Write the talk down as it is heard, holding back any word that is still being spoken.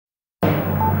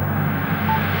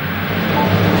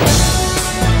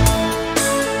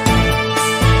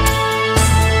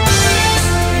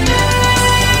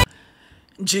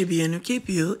JBNN keep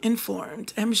you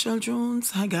informed. I'm Michelle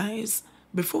Jones. Hi guys.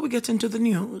 Before we get into the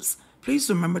news, please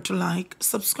remember to like,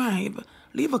 subscribe,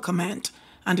 leave a comment,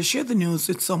 and to share the news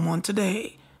with someone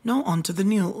today. Now on to the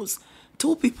news.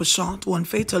 2 people shot, 1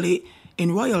 fatally,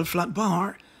 in Royal Flat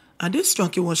Bar. A disc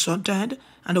jockey was shot dead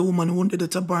and a woman wounded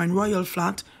at a bar in Royal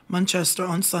Flat, Manchester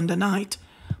on Sunday night.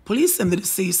 Police named the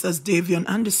deceased as Davion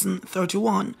Anderson,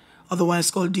 31, otherwise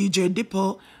called DJ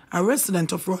Dippo, a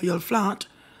resident of Royal Flat.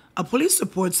 A police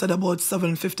report said about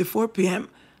 7:54 p.m.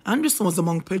 Anderson was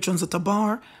among patrons at a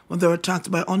bar when they were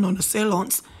attacked by unknown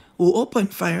assailants who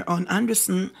opened fire on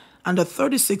Anderson and a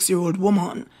 36-year-old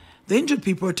woman. The injured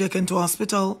people were taken to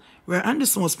hospital where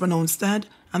Anderson was pronounced dead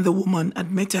and the woman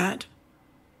admitted.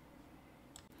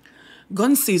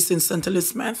 Gun seized in St.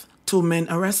 Elizabeth, 2 men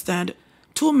arrested.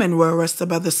 2 men were arrested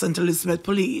by the St. Elizabeth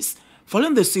police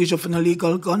following the seizure of an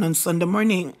illegal gun on Sunday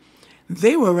morning.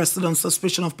 They were arrested on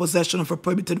suspicion of possession of a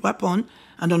prohibited weapon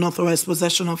and unauthorized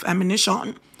possession of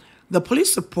ammunition. The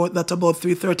police report that about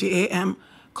 3:30 a.m.,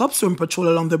 cops were on patrol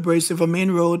along the Brace River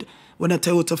Main Road when a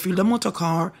Toyota Fielder motor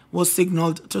car was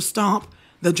signaled to stop.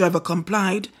 The driver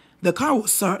complied. The car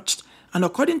was searched, and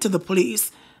according to the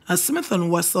police, a Smith &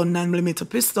 Wesson 9mm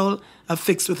pistol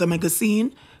affixed with a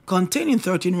magazine containing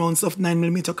 13 rounds of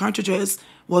 9mm cartridges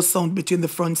was found between the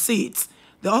front seats.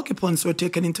 The occupants were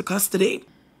taken into custody.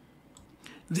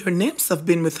 Their names have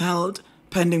been withheld,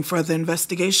 pending further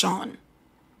investigation.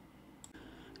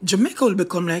 Jamaica will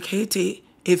become like Haiti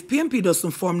if PNP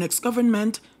doesn't form next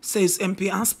government, says MP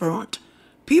aspirant.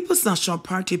 People's National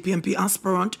Party PNP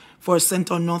aspirant for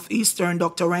Central Northeastern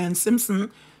Dr. Ryan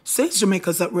Simpson says Jamaica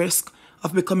is at risk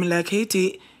of becoming like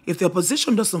Haiti if the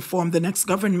opposition doesn't form the next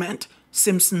government.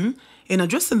 Simpson, in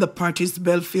addressing the party's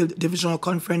Belfield Divisional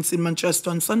Conference in Manchester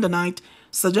on Sunday night,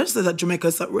 suggested that Jamaica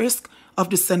is at risk of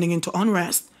descending into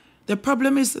unrest. The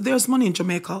problem is there's money in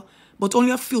Jamaica, but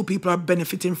only a few people are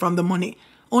benefiting from the money.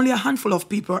 Only a handful of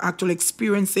people are actually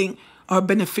experiencing or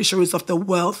beneficiaries of the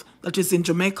wealth that is in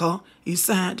Jamaica, he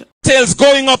said. Sales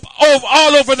going up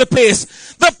all over the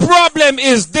place. The problem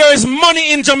is there is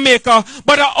money in Jamaica,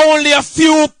 but only a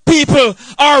few people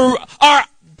are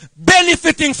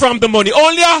benefiting from the money.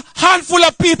 Only a handful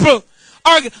of people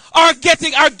are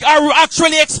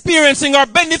actually experiencing or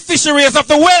beneficiaries of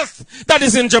the wealth that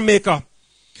is in Jamaica.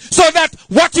 So that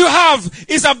what you have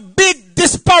is a big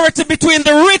disparity between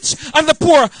the rich and the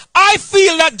poor. I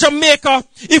feel that Jamaica,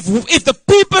 if the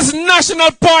People's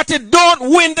National Party don't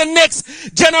win the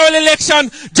next general election,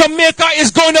 Jamaica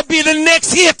is going to be the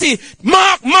next Haiti.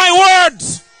 Mark my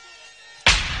words.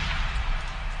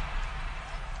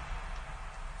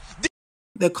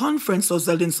 The conference was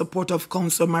held in support of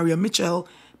Councillor Maria Mitchell,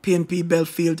 PNP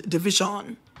Belfield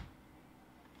Division.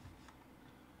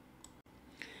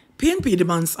 PNP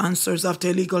demands answers after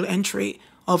illegal entry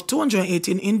of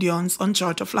 218 Indians on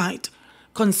charter flight.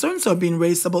 Concerns are being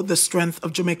raised about the strength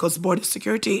of Jamaica's border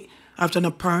security after an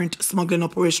apparent smuggling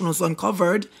operation was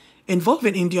uncovered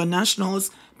involving Indian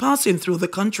nationals passing through the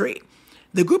country.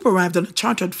 The group arrived on a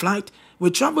chartered flight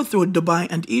which traveled through Dubai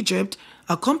and Egypt,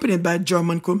 accompanied by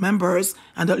German crew members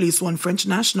and at least 1 French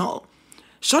national.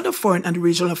 Shadow Foreign and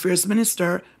Regional Affairs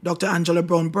Minister Dr. Angela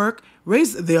Brown-Burke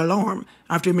raised the alarm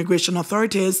after immigration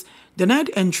authorities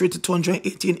denied entry to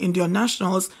 218 Indian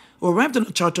nationals who arrived on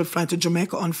a chartered flight to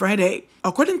Jamaica on Friday.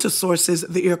 According to sources,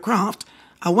 the aircraft,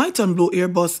 a white and blue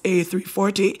Airbus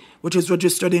A340, which is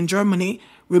registered in Germany,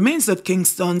 remains at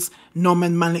Kingston's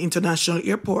Norman Manley International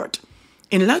Airport.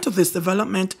 In light of this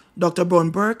development, Dr.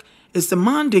 Brown-Burke is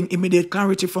demanding immediate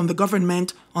clarity from the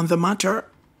government on the matter.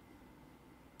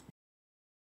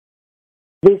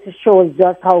 This shows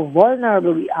just how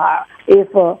vulnerable we are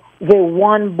if the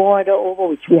one border over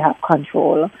which we have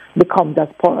control becomes as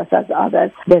porous as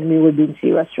others, then we will be in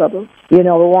serious trouble. We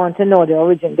want to know the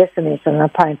origin, destination, and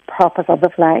apparent purpose of the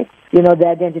flight. The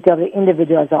identity of the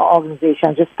individuals or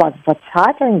organizations responsible for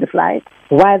chartering the flight.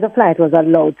 Why the flight was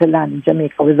allowed to land in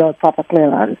Jamaica without proper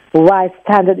clearance. Why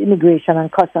standard immigration and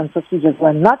customs procedures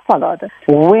were not followed.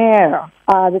 Where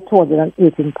are the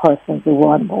 218 persons who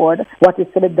were on board? What is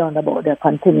to be done about their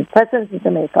continued presence in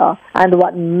Jamaica? And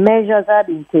what measures are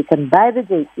being taken by the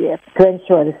JCF to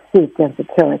ensure the safety and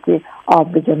security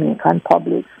of the Jamaican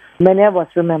public? Many of us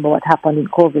remember what happened in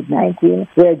COVID-19,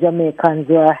 where Jamaicans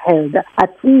were held at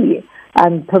sea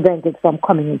and prevented from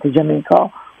coming into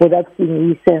Jamaica. We have seen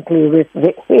recently with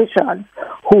Haitians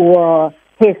who were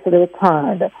hastily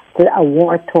returned to a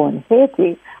war-torn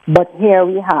Haiti. But here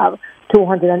we have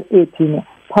 218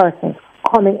 persons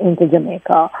coming into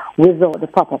Jamaica without the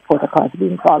proper protocols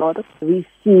being followed. We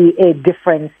see a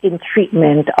difference in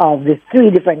treatment of the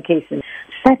 3 different cases.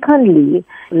 Secondly,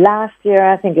 last year,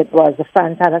 I think it was,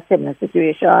 France had a similar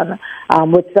situation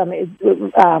with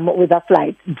a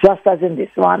flight, just as in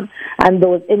this one, and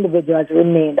those individuals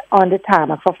remained on the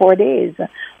tarmac for 4 days.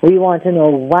 We want to know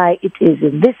why it is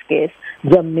in this case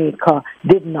Jamaica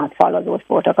did not follow those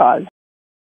protocols.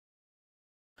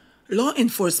 Law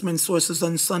enforcement sources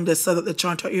on Sunday said that the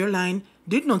charter airline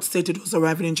did not state it was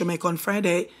arriving in Jamaica on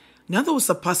Friday. Neither was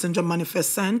a passenger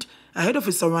manifest sent ahead of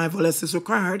its arrival as is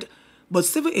required, but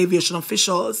civil aviation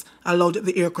officials allowed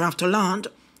the aircraft to land.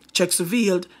 Checks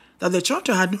revealed that the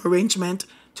charter had no arrangement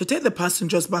to take the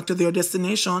passengers back to their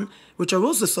destination, which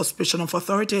arose the suspicion of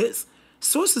authorities.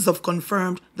 Sources have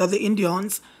confirmed that the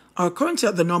Indians are currently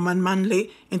at the Norman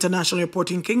Manley International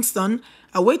Airport in Kingston,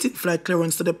 awaiting flight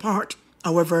clearance to depart.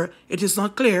 However, it is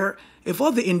not clear if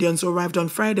all the Indians who arrived on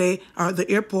Friday are at the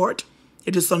airport.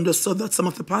 It is understood that some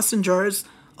of the passengers,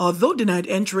 although denied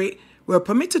entry, were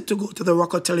permitted to go to the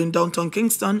Rock Hotel in downtown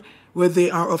Kingston, where they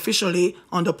are officially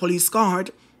under police guard.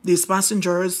 These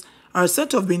passengers are said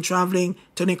to have been traveling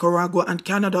to Nicaragua and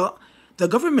Canada. The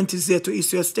government is yet to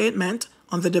issue a statement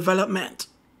on the development.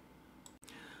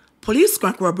 Police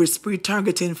crack robbery spree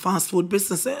targeting fast food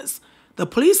businesses. The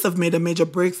police have made a major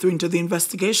breakthrough into the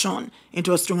investigation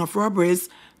into a string of robberies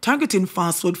targeting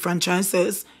fast food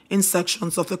franchises in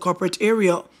sections of the corporate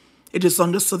area. It is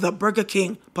understood that Burger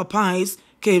King, Popeyes,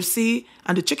 KFC,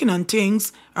 and the Chicken and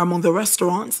Things are among the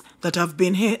restaurants that have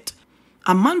been hit.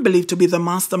 A man believed to be the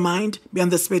mastermind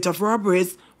behind the spate of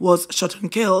robberies was shot and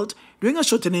killed during a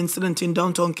shooting incident in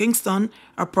downtown Kingston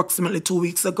approximately 2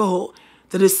 weeks ago.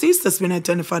 The deceased has been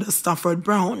identified as Stafford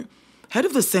Brown. Head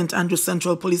of the St. Andrews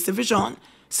Central Police Division,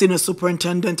 Senior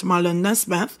Superintendent Marlon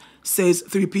Nesmith, says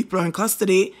 3 people are in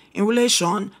custody in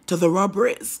relation to the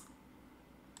robberies.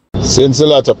 Since the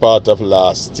latter part of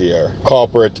last year,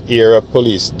 corporate area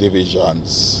police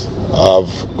divisions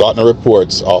have gotten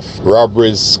reports of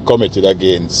robberies committed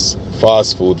against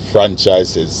fast food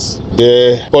franchises.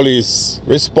 The police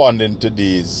responding to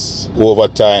these over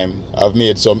time have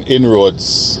made some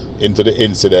inroads into the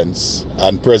incidents,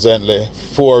 and presently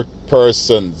 4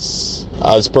 persons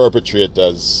as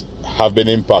perpetrators have been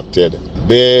impacted.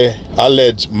 The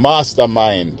alleged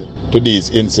mastermind to these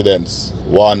incidents,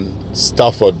 one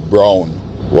Stafford Brown,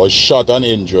 was shot and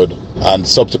injured and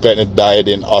subsequently died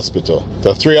in hospital.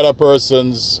 The 3 other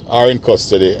persons are in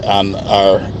custody and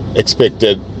are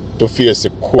expected to face the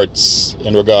courts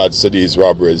in regards to these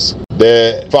robberies.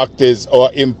 The fact is,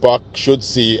 our impact should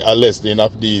see a lessening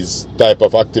of these type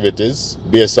of activities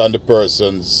based on the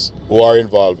persons who are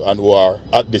involved and who are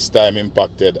at this time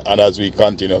impacted, and as we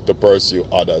continue to pursue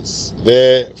others.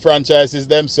 The franchises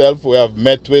themselves, we have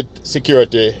met with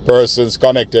security persons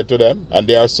connected to them, and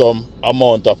there are some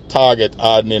amount of target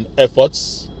hardening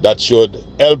efforts that should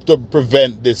help to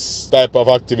prevent this type of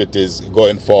activities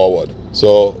going forward.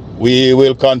 So we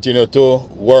will continue to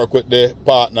work with the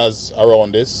partners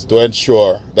around this to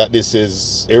ensure that this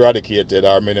is eradicated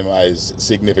or minimized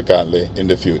significantly in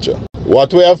the future.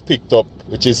 What we have picked up,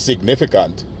 which is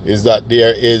significant, is that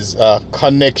there is a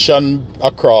connection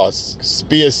across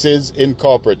spaces in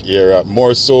corporate area,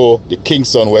 more so the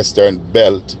Kingston Western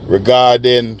Belt,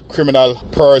 regarding criminal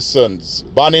persons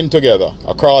banding together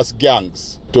across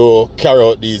gangs to carry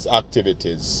out these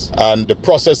activities. And the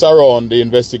process around the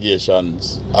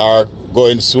investigations are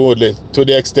going smoothly to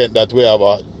the extent that we have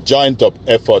a joint up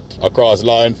effort across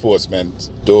law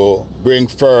enforcement to bring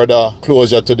further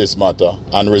closure to this matter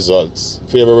and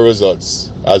favorable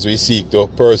results, as we seek to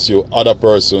pursue other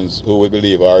persons who we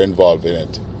believe are involved in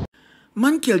it.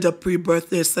 Man killed at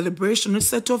pre-birthday celebration is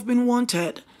said to have been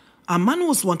wanted. A man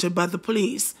was wanted by the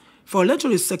police for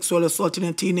allegedly sexual assaulting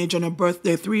a teenager on her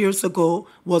birthday 3 years ago,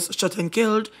 was shot and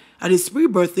killed at his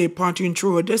pre-birthday party in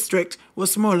Truro District,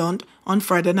 Westmoreland, on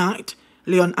Friday night.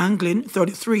 Leon Anglin,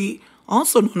 33,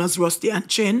 also known as Rusty and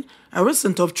Chin, a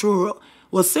resident of Truro,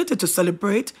 was slated to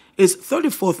celebrate his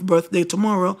 34th birthday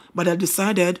tomorrow, but had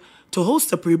decided to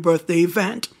host a pre-birthday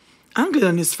event. Anglin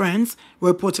and his friends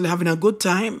were reportedly having a good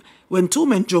time when 2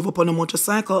 men drove up on a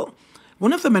motorcycle.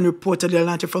 One of the men reportedly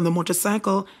alighted from the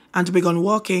motorcycle and began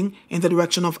walking in the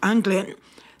direction of Anglin.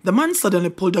 The man suddenly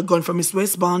pulled a gun from his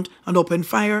waistband and opened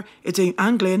fire, hitting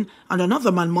Anglin and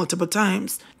another man multiple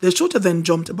times. The shooter then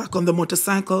jumped back on the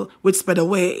motorcycle, which sped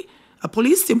away. A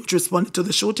police team which responded to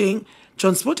the shooting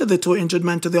transported the 2 injured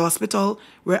men to the hospital,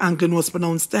 where Anglin was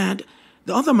pronounced dead.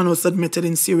 The other man was admitted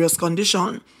in serious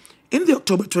condition. In the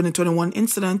October 2021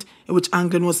 incident in which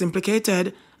Anglin was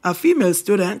implicated, a female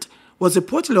student was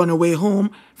reportedly on her way home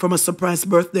from a surprise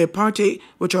birthday party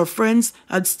which her friends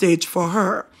had staged for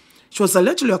her. She was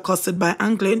allegedly accosted by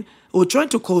Anglin, who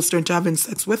tried to coax her into having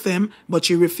sex with him, but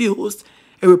she refused.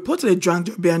 He reportedly dragged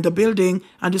her behind the building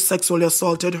and sexually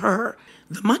assaulted her.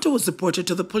 The matter was reported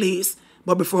to the police,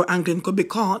 but before Anglin could be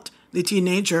caught, the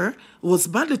teenager, who was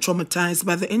badly traumatized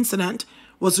by the incident,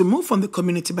 was removed from the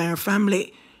community by her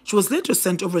family. She was later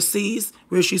sent overseas,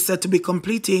 where she is said to be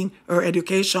completing her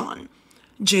education.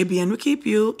 JBN will keep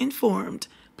you informed.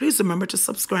 Please remember to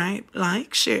subscribe,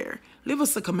 like, share, leave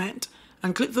us a comment,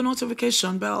 and click the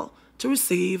notification bell to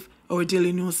receive our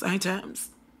daily news items.